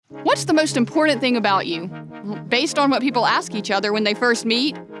What's the most important thing about you? Based on what people ask each other when they first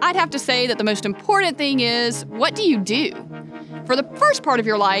meet, I'd have to say that the most important thing is, what do you do? For the first part of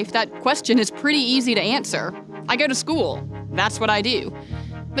your life, that question is pretty easy to answer. I go to school. That's what I do.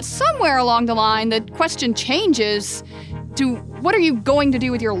 But somewhere along the line, the question changes to, what are you going to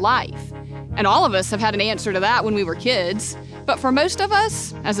do with your life? And all of us have had an answer to that when we were kids. But for most of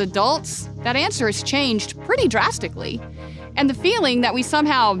us, as adults, that answer has changed pretty drastically. And the feeling that we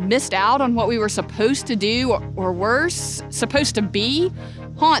somehow missed out on what we were supposed to do, or worse, supposed to be,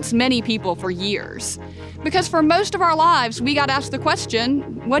 haunts many people for years. Because for most of our lives, we got asked the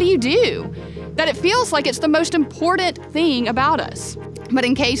question, what do you do? That it feels like it's the most important thing about us. But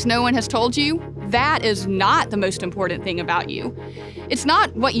in case no one has told you, that is not the most important thing about you. It's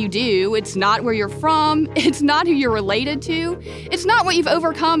not what you do, it's not where you're from, it's not who you're related to, it's not what you've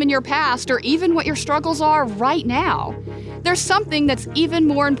overcome in your past or even what your struggles are right now. There's something that's even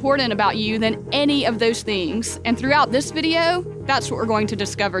more important about you than any of those things, and throughout this video, that's what we're going to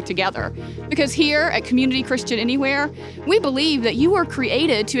discover together. Because here at Community Christian Anywhere, we believe that you were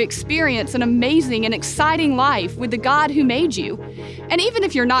created to experience an amazing and exciting life with the God who made you. And even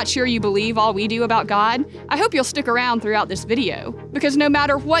if you're not sure you believe all we do about God, I hope you'll stick around throughout this video. Because no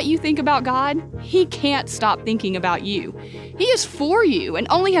matter what you think about God, He can't stop thinking about you. He is for you and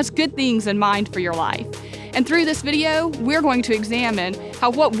only has good things in mind for your life. And through this video, we're going to examine how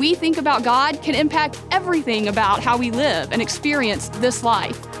what we think about God can impact everything about how we live and experience this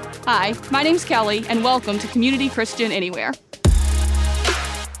life. Hi, my name's Kelly, and welcome to Community Christian Anywhere.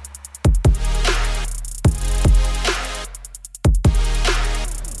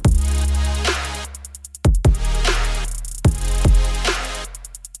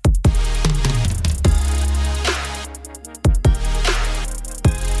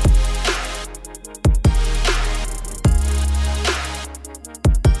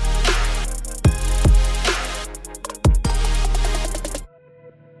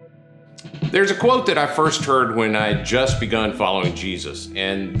 There's a quote that I first heard when I had just begun following Jesus,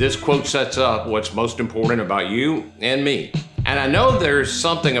 and this quote sets up what's most important about you and me. And I know there's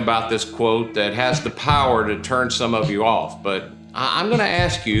something about this quote that has the power to turn some of you off, but I'm going to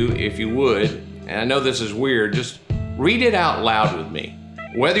ask you if you would, and I know this is weird, just read it out loud with me,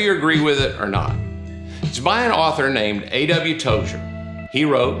 whether you agree with it or not. It's by an author named A.W. Tozer. He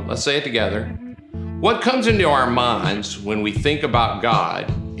wrote, let's say it together, "What comes into our minds when we think about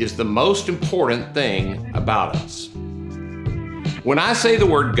God is the most important thing about us." When I say the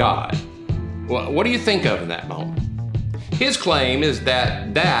word God, what do you think of in that moment? His claim is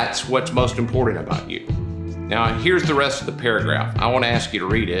that that's what's most important about you. Now, here's the rest of the paragraph. I want to ask you to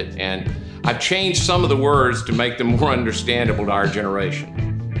read it, and I've changed some of the words to make them more understandable to our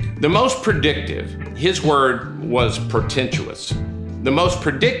generation. The most predictive, his word was portentous. The most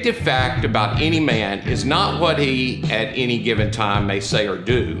predictive fact about any man is not what he at any given time may say or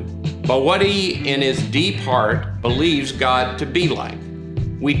do, but what he in his deep heart believes God to be like.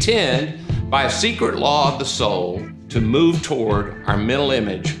 We tend, by a secret law of the soul, to move toward our mental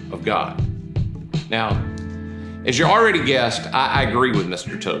image of God. Now, as you already guessed, I agree with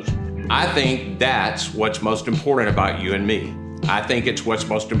Mr. Tozer. I think that's what's most important about you and me. I think it's what's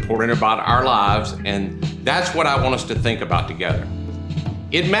most important about our lives, and that's what I want us to think about together.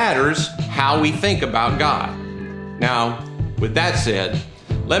 It matters how we think about God. Now, with that said,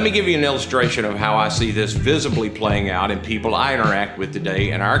 let me give you an illustration of how I see this visibly playing out in people I interact with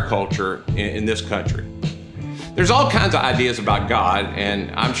today in our culture in this country. There's all kinds of ideas about God,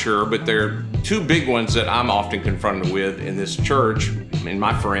 and I'm sure, but there are two big ones that I'm often confronted with in this church, in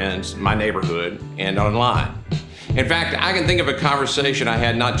my friends, my neighborhood, and online. In fact, I can think of a conversation I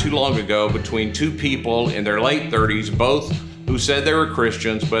had not too long ago between two people in their late 30s, both who said they were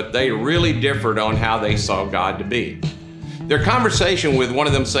Christians, but they really differed on how they saw God to be. Their conversation with one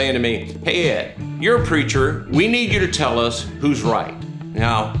of them saying to me, "Hey Ed, you're a preacher, we need you to tell us who's right."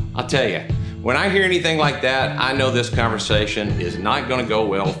 Now, I'll tell you, when I hear anything like that, I know this conversation is not going to go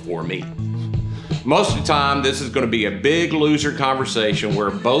well for me. Most of the time, this is going to be a big loser conversation where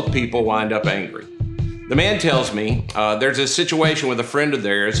both people wind up angry. The man tells me there's a situation with a friend of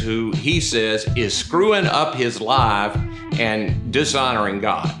theirs who he says is screwing up his life and dishonoring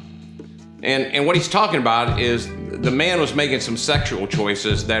God. And what he's talking about is the man was making some sexual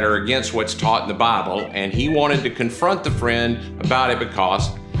choices that are against what's taught in the Bible, and he wanted to confront the friend about it because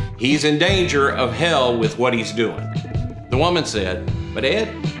he's in danger of hell with what he's doing. The woman said, "But Ed,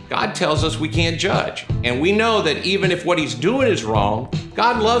 God tells us we can't judge, and we know that even if what he's doing is wrong,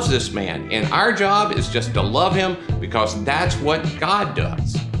 God loves this man, and our job is just to love him because that's what God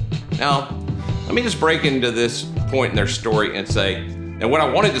does." Now, let me just break into this point in their story and say, Now, what I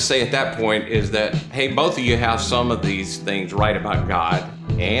wanted to say at that point is that, hey, both of you have some of these things right about God,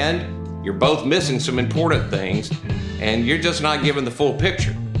 and you're both missing some important things, and you're just not given the full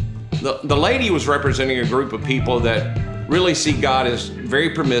picture. The lady was representing a group of people that really see God as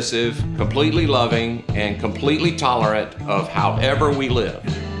very permissive, completely loving, and completely tolerant of however we live.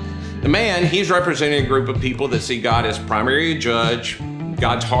 The man, he's representing a group of people that see God as primarily a judge.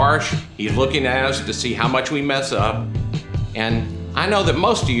 God's harsh. He's looking at us to see how much we mess up. And I know that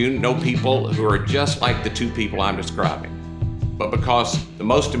most of you know people who are just like the two people I'm describing. But because the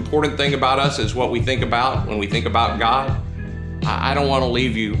most important thing about us is what we think about when we think about God, I don't want to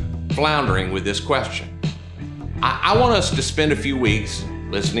leave you floundering with this question. I want us to spend a few weeks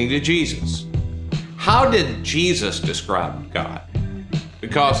listening to Jesus. How did Jesus describe God?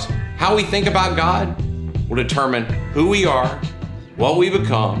 Because how we think about God will determine who we are, what we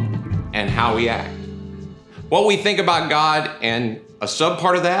become, and how we act. What we think about God, and a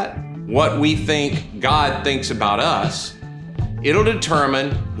subpart of that, what we think God thinks about us, it'll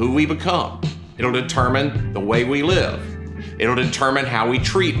determine who we become. It'll determine the way we live. It'll determine how we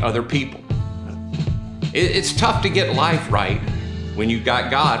treat other people. It's tough to get life right when you've got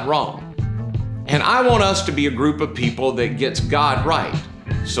God wrong. And I want us to be a group of people that gets God right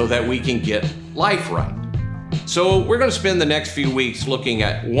so that we can get life right. So we're going to spend the next few weeks looking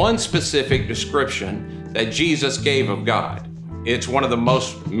at one specific description that Jesus gave of God. It's one of the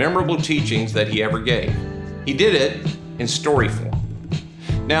most memorable teachings that he ever gave. He did it in story form.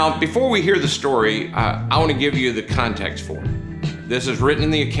 Now, before we hear the story, I want to give you the context for it. This is written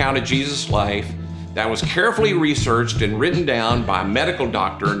in the account of Jesus' life that was carefully researched and written down by a medical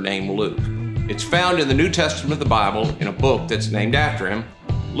doctor named Luke. It's found in the New Testament of the Bible in a book that's named after him,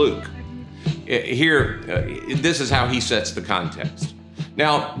 Luke. Here, this is how he sets the context.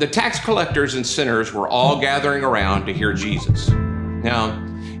 Now, the tax collectors and sinners were all gathering around to hear Jesus. Now,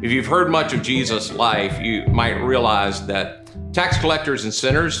 if you've heard much of Jesus' life, you might realize that tax collectors and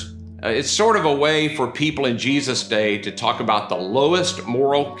sinners, it's sort of a way for people in Jesus' day to talk about the lowest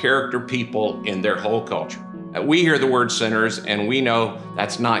moral character people in their whole culture. We hear the word sinners and we know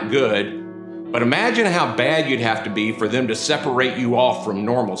that's not good, but imagine how bad you'd have to be for them to separate you off from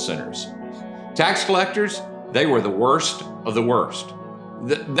normal sinners. Tax collectors, they were the worst of the worst.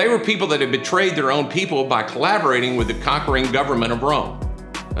 They were people that had betrayed their own people by collaborating with the conquering government of Rome.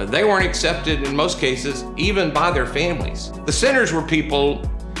 They weren't accepted in most cases, even by their families. The sinners were people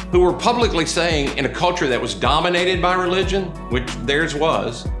who were publicly saying, in a culture that was dominated by religion, which theirs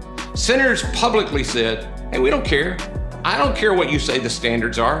was, sinners publicly said, hey, we don't care. I don't care what you say the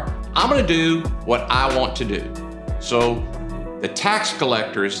standards are. I'm going to do what I want to do. So the tax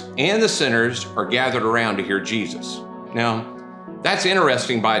collectors and the sinners are gathered around to hear Jesus. Now, that's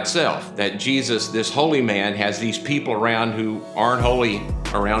interesting by itself, that Jesus, this holy man, has these people around who aren't holy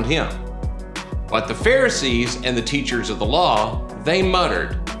around him. But the Pharisees and the teachers of the law, they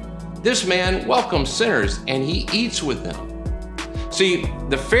muttered, this man welcomes sinners and he eats with them. See,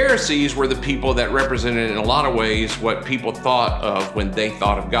 the Pharisees were the people that represented in a lot of ways what people thought of when they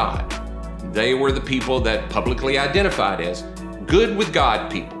thought of God. They were the people that publicly identified as good with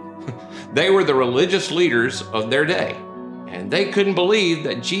God people. They were the religious leaders of their day. And they couldn't believe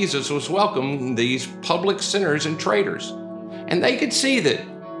that Jesus was welcoming these public sinners and traitors. And they could see that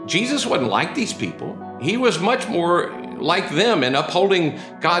Jesus wasn't like these people. He was much more like them in upholding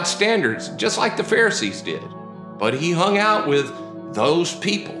God's standards, just like the Pharisees did. But he hung out with those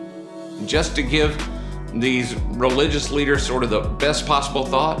people. Just to give these religious leaders sort of the best possible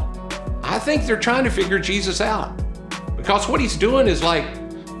thought, I think they're trying to figure Jesus out. Because what he's doing is like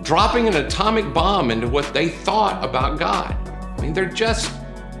dropping an atomic bomb into what they thought about God. I mean, they're just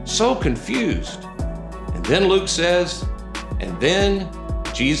so confused. And then Luke says, and then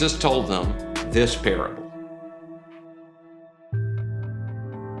Jesus told them this parable.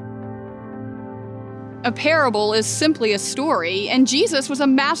 A parable is simply a story, and Jesus was a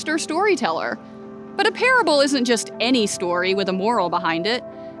master storyteller. But a parable isn't just any story with a moral behind it.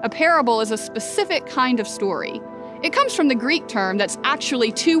 A parable is a specific kind of story. It comes from the Greek term that's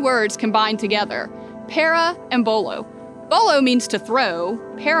actually two words combined together, para and bolo. Bolo means to throw,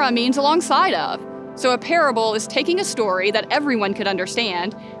 para means alongside of. So a parable is taking a story that everyone could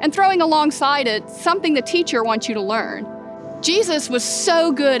understand and throwing alongside it something the teacher wants you to learn. Jesus was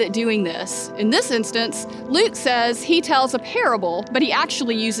so good at doing this. In this instance, Luke says he tells a parable, but he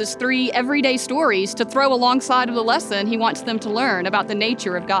actually uses 3 everyday stories to throw alongside of the lesson he wants them to learn about the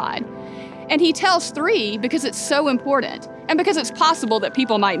nature of God. And he tells 3 because it's so important, and because it's possible that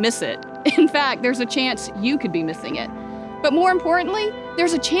people might miss it. In fact, there's a chance you could be missing it. But more importantly,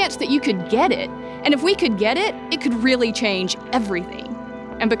 there's a chance that you could get it. And if we could get it, it could really change everything.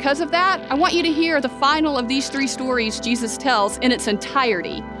 And because of that, I want you to hear the final of these 3 stories Jesus tells in its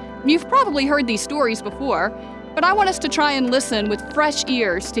entirety. You've probably heard these stories before, but I want us to try and listen with fresh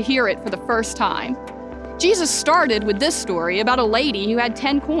ears to hear it for the first time. Jesus started with this story about a lady who had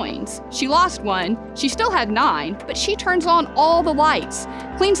 10 coins. She lost one, she still had 9, but she turns on all the lights,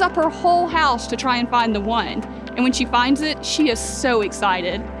 cleans up her whole house to try and find the one. And when she finds it, she is so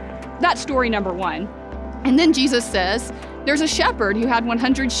excited. That's story number 1. And then Jesus says, there's a shepherd who had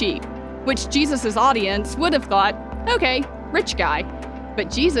 100 sheep, which Jesus' audience would have thought, okay, rich guy.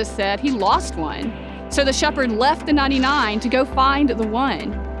 But Jesus said he lost one. So the shepherd left the 99 to go find the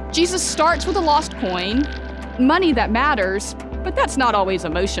one. Jesus starts with a lost coin, money that matters, but that's not always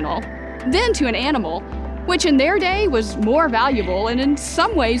emotional. Then to an animal, which in their day was more valuable and in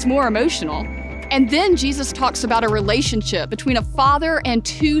some ways more emotional. And then Jesus talks about a relationship between a father and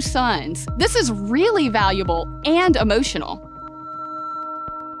 2 sons. This is really valuable and emotional.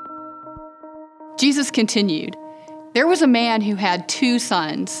 Jesus continued, there was a man who had 2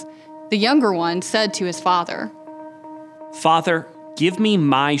 sons. The younger one said to his father, Father, give me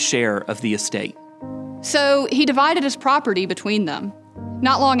my share of the estate. So he divided his property between them.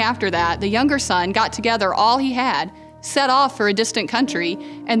 Not long after that, the younger son got together all he had, set off for a distant country,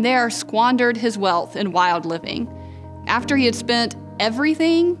 and there squandered his wealth in wild living. After he had spent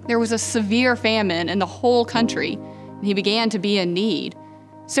everything, there was a severe famine in the whole country, and he began to be in need.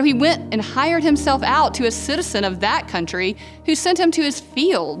 So he went and hired himself out to a citizen of that country who sent him to his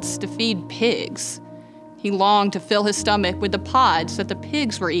fields to feed pigs. He longed to fill his stomach with the pods that the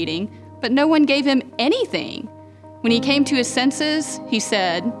pigs were eating, but no one gave him anything. When he came to his senses, he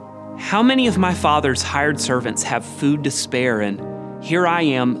said, How many of my father's hired servants have food to spare, and here I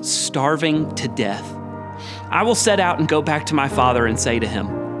am starving to death? I will set out and go back to my father and say to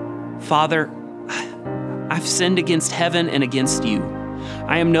him, Father, I've sinned against heaven and against you.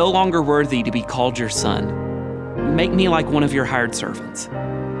 I am no longer worthy to be called your son. Make me like one of your hired servants.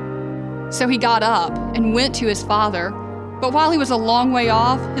 So he got up and went to his father. But while he was a long way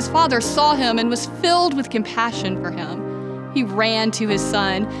off, his father saw him and was filled with compassion for him. He ran to his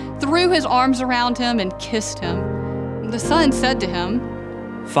son, threw his arms around him, and kissed him. The son said to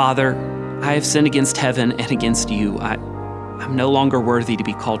him, Father, I have sinned against heaven and against you. I'm no longer worthy to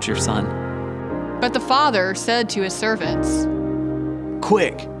be called your son. But the father said to his servants,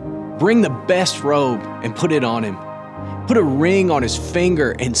 Quick, bring the best robe and put it on him. Put a ring on his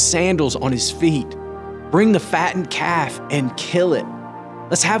finger and sandals on his feet. Bring the fattened calf and kill it.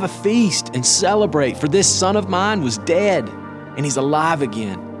 Let's have a feast and celebrate, for this son of mine was dead and he's alive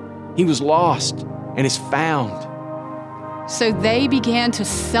again. He was lost and is found. So they began to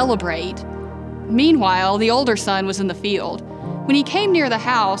celebrate. Meanwhile, the older son was in the field. When he came near the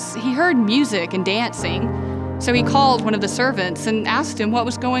house, he heard music and dancing. So he called one of the servants and asked him what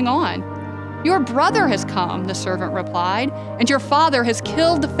was going on. Your brother has come, the servant replied, and your father has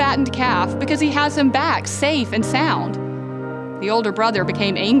killed the fattened calf because he has him back safe and sound. The older brother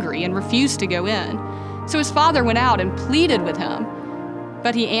became angry and refused to go in. So his father went out and pleaded with him.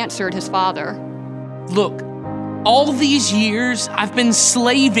 But he answered his father, Look, all these years I've been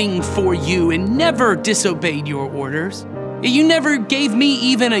slaving for you and never disobeyed your orders. You never gave me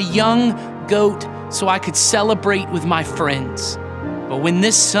even a young goat so I could celebrate with my friends. But when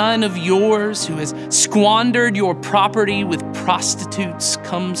this son of yours, who has squandered your property with prostitutes,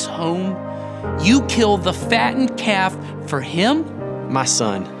 comes home, you kill the fattened calf for him? My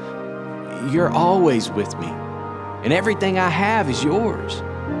son, you're always with me, and everything I have is yours.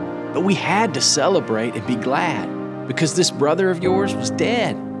 But we had to celebrate and be glad, because this brother of yours was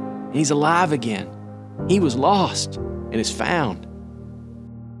dead, and he's alive again. He was lost and is found.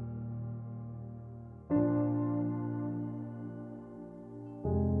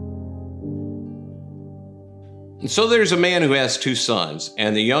 And so there's a man who has 2 sons,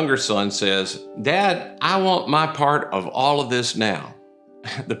 and the younger son says, Dad, I want my part of all of this now.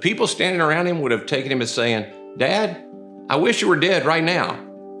 The people standing around him would have taken him as saying, Dad, I wish you were dead right now.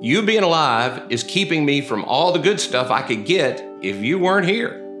 You being alive is keeping me from all the good stuff I could get if you weren't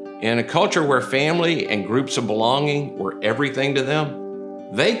here. In a culture where family and groups of belonging were everything to them,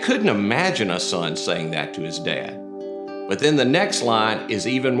 they couldn't imagine a son saying that to his dad. But then the next line is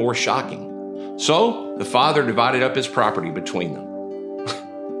even more shocking. So the father divided up his property between them.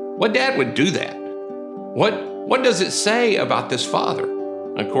 What dad would do that? What does it say about this father?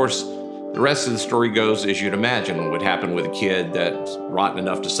 Of course, the rest of the story goes as you'd imagine would happen with a kid that's rotten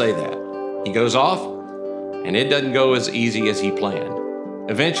enough to say that. He goes off, and it doesn't go as easy as he planned.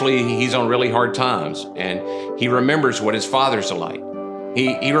 Eventually, he's on really hard times, and he remembers what his father's like.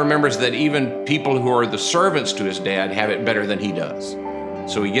 He remembers that even people who are the servants to his dad have it better than he does.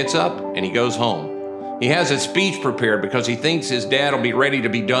 So he gets up and he goes home. He has a speech prepared because he thinks his dad will be ready to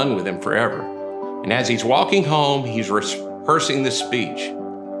be done with him forever. And as he's walking home, he's rehearsing this speech.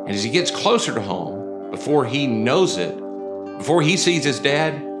 And as he gets closer to home, before he knows it, before he sees his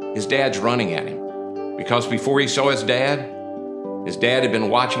dad's running at him. Because before he saw his dad had been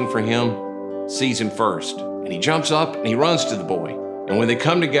watching for him, sees him first. And he jumps up and he runs to the boy. And when they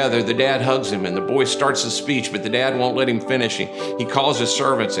come together, the dad hugs him and the boy starts the speech, but the dad won't let him finish. He calls his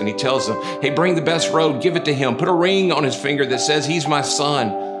servants and he tells them, hey, bring the best robe, give it to him. Put a ring on his finger that says he's my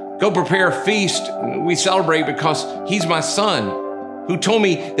son. Go prepare a feast. We celebrate because he's my son who told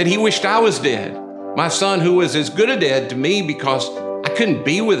me that he wished I was dead. My son who was as good a dad to me because I couldn't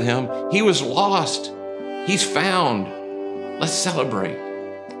be with him. He was lost. He's found. Let's celebrate.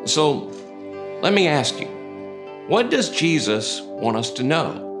 So let me ask you, what does Jesus want us to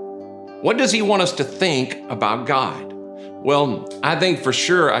know? What does he want us to think about God? Well, I think for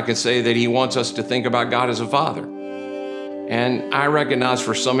sure I can say that he wants us to think about God as a father. And I recognize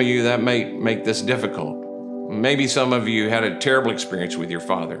for some of you that may make this difficult. Maybe some of you had a terrible experience with your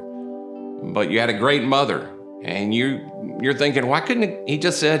father, but you had a great mother, and you're thinking, why couldn't he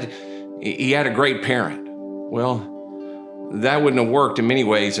just said he had a great parent? Well, that wouldn't have worked in many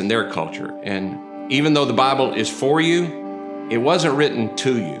ways in their culture. And even though the Bible is for you, it wasn't written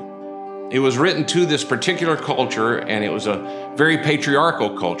to you. It was written to this particular culture, and it was a very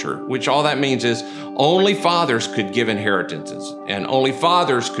patriarchal culture, which all that means is only fathers could give inheritances, and only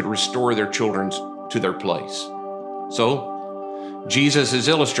fathers could restore their children to their place. So Jesus is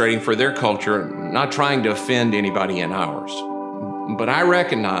illustrating for their culture, not trying to offend anybody in ours. But I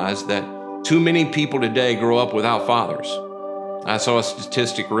recognize that too many people today grow up without fathers. I saw a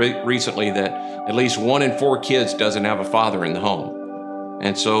statistic recently that at least 1 in 4 kids doesn't have a father in the home.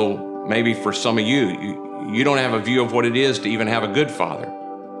 And so maybe for some of you don't have a view of what it is to even have a good father.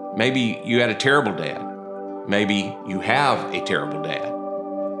 Maybe you had a terrible dad. Maybe you have a terrible dad.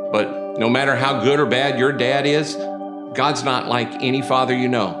 But no matter how good or bad your dad is, God's not like any father you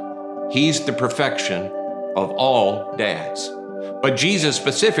know. He's the perfection of all dads. But Jesus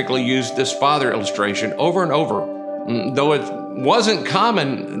specifically used this father illustration over and over. Though it wasn't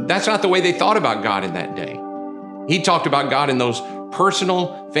common, that's not the way they thought about God in that day. He talked about God in those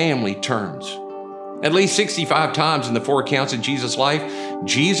personal family terms. At least 65 times in the 4 accounts of Jesus' life,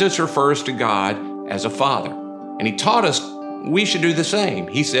 Jesus refers to God as a father. And he taught us we should do the same.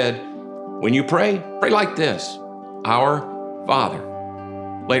 He said, when you pray, pray like this, Our Father.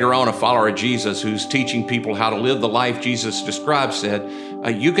 Later on, a follower of Jesus who's teaching people how to live the life Jesus described said,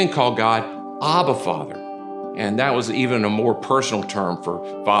 you can call God Abba Father. And that was even a more personal term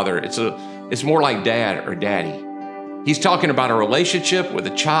for father. It's more like dad or daddy. He's talking about a relationship with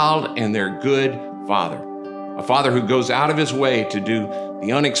a child and their good father. A father who goes out of his way to do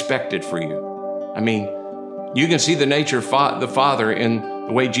the unexpected for you. I mean, you can see the nature of the father in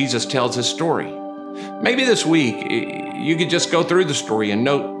the way Jesus tells his story. Maybe this week, you could just go through the story and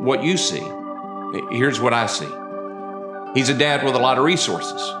note what you see. Here's what I see. He's a dad with a lot of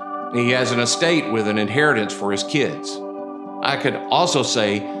resources. He has an estate with an inheritance for his kids. I could also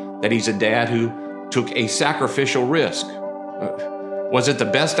say that he's a dad who took a sacrificial risk. Was it the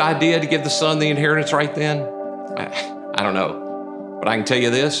best idea to give the son the inheritance right then? I don't know. But I can tell you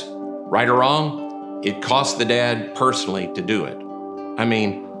this, right or wrong, it cost the dad personally to do it. I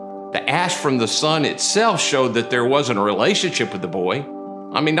mean, the ash from the son itself showed that there wasn't a relationship with the boy.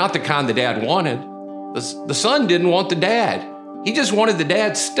 I mean, not the kind the dad wanted. The son didn't want the dad. He just wanted the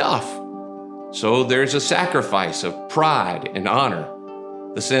dad's stuff. So there's a sacrifice of pride and honor,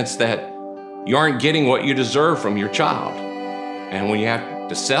 the sense that you aren't getting what you deserve from your child. And when you have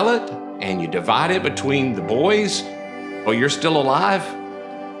to sell it and you divide it between the boys while you're still alive,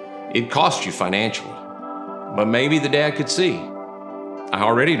 it costs you financially. But maybe the dad could see, I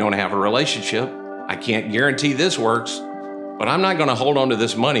already don't have a relationship. I can't guarantee this works, but I'm not going to hold on to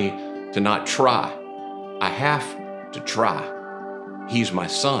this money to not try. I have to try. He's my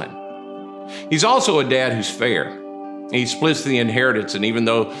son. He's also a dad who's fair. He splits the inheritance, and even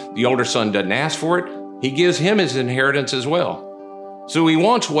though the older son doesn't ask for it, he gives him his inheritance as well. So he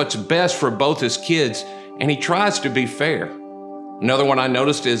wants what's best for both his kids, and he tries to be fair. Another one I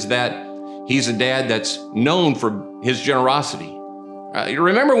noticed is that he's a dad that's known for his generosity. You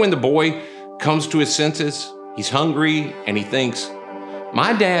remember when the boy comes to his senses? He's hungry, and he thinks,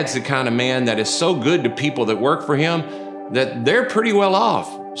 my dad's the kind of man that is so good to people that work for him that they're pretty well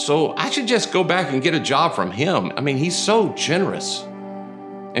off. So I should just go back and get a job from him. I mean, he's so generous.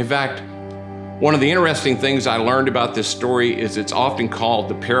 In fact, One of the interesting things I learned about this story is it's often called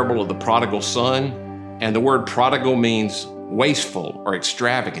the parable of the prodigal son, and the word prodigal means wasteful or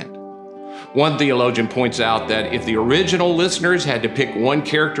extravagant. One theologian points out that if the original listeners had to pick one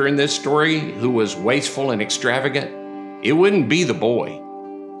character in this story who was wasteful and extravagant, it wouldn't be the boy,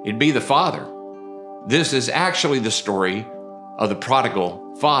 it'd be the father. This is actually the story of the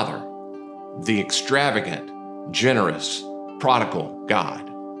prodigal father, the extravagant, generous, prodigal God.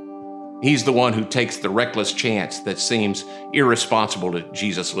 He's the one who takes the reckless chance that seems irresponsible to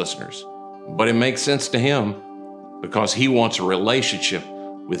Jesus' listeners. But it makes sense to him because he wants a relationship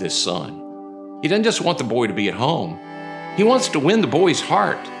with his son. He doesn't just want the boy to be at home. He wants to win the boy's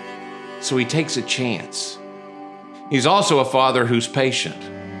heart. So he takes a chance. He's also a father who's patient.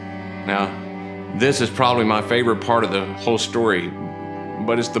 Now, this is probably my favorite part of the whole story,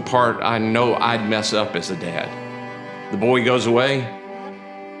 but it's the part I know I'd mess up as a dad. The boy goes away,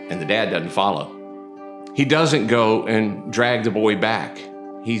 and the dad doesn't follow. He doesn't go and drag the boy back.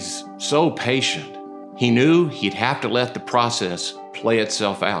 He's so patient. He knew he'd have to let the process play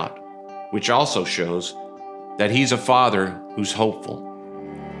itself out, which also shows that he's a father who's hopeful.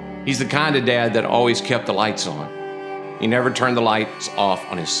 He's the kind of dad that always kept the lights on. He never turned the lights off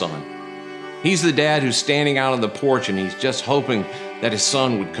on his son. He's the dad who's standing out on the porch and he's just hoping that his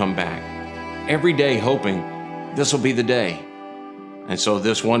son would come back. Every day hoping this will be the day. And so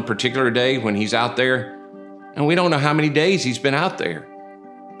this one particular day when he's out there, and we don't know how many days he's been out there,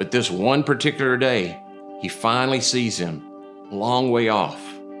 but this one particular day, he finally sees him a long way off.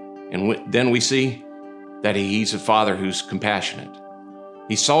 And then we see that he's a father who's compassionate.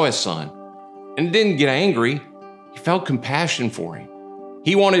 He saw his son and didn't get angry. He felt compassion for him.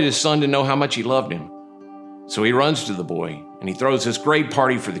 He wanted his son to know how much he loved him. So he runs to the boy and he throws this great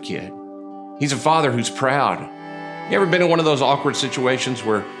party for the kid. He's a father who's proud. You ever been in one of those awkward situations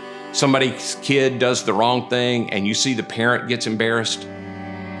where somebody's kid does the wrong thing and you see the parent gets embarrassed?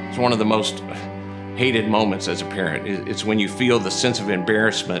 It's one of the most hated moments as a parent. It's when you feel the sense of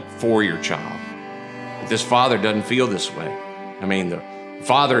embarrassment for your child. But this father doesn't feel this way. I mean, the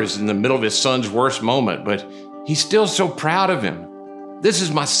father is in the middle of his son's worst moment, but he's still so proud of him. This is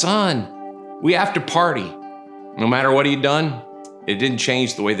my son. We have to party. No matter what he'd done, it didn't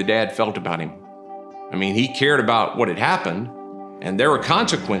change the way the dad felt about him. I mean, he cared about what had happened, and there were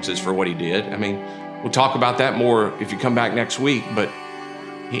consequences for what he did. I mean, we'll talk about that more if you come back next week, but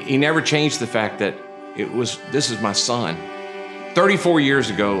he never changed the fact that this is my son. 34 years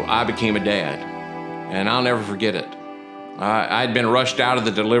ago, I became a dad, and I'll never forget it. I'd been rushed out of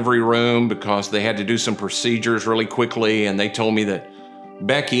the delivery room because they had to do some procedures really quickly, and they told me that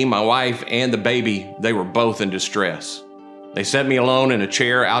Becky, my wife, and the baby, they were both in distress. They set me alone in a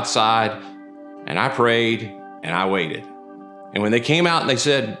chair outside, and I prayed, and I waited. And when they came out and they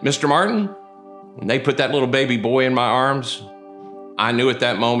said, "Mr. Martin," and they put that little baby boy in my arms, I knew at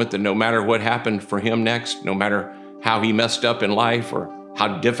that moment that no matter what happened for him next, no matter how he messed up in life or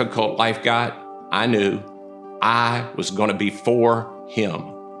how difficult life got, I knew I was going to be for him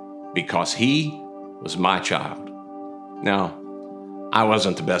because he was my child. Now, I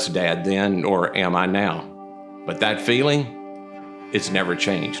wasn't the best dad then, nor am I now, but that feeling, it's never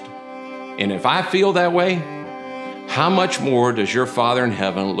changed. And if I feel that way, how much more does your Father in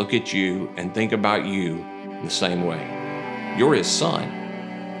heaven look at you and think about you in the same way? You're his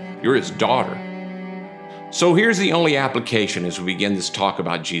son. You're his daughter. So here's the only application as we begin this talk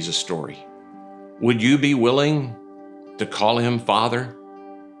about Jesus' story. Would you be willing to call him Father?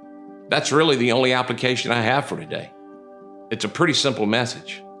 That's really the only application I have for today. It's a pretty simple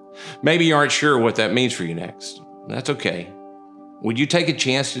message. Maybe you aren't sure what that means for you next. That's okay. Would you take a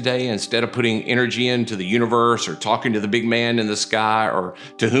chance today, instead of putting energy into the universe or talking to the big man in the sky or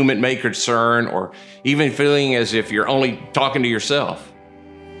to whom it may concern, or even feeling as if you're only talking to yourself?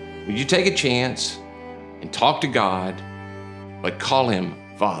 Would you take a chance and talk to God, but call him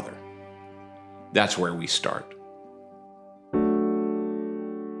Father? That's where we start.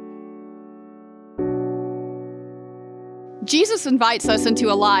 Jesus invites us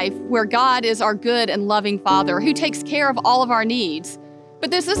into a life where God is our good and loving Father who takes care of all of our needs.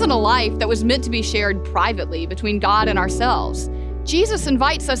 But this isn't a life that was meant to be shared privately between God and ourselves. Jesus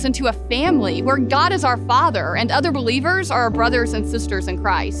invites us into a family where God is our Father and other believers are our brothers and sisters in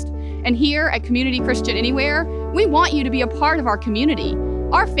Christ. And here at Community Christian Anywhere, we want you to be a part of our community,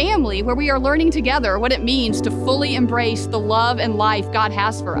 our family where we are learning together what it means to fully embrace the love and life God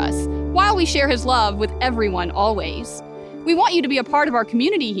has for us, while we share his love with everyone always. We want you to be a part of our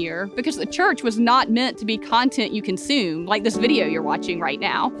community here because the church was not meant to be content you consume, like this video you're watching right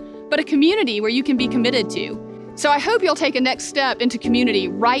now, but a community where you can be committed to. So I hope you'll take a next step into community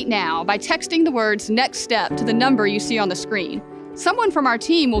right now by texting the words "next step" to the number you see on the screen. Someone from our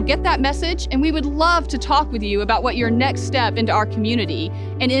team will get that message, and we would love to talk with you about what your next step into our community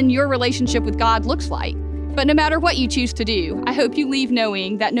and in your relationship with God looks like. But no matter what you choose to do, I hope you leave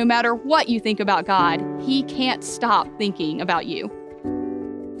knowing that no matter what you think about God, He can't stop thinking about you.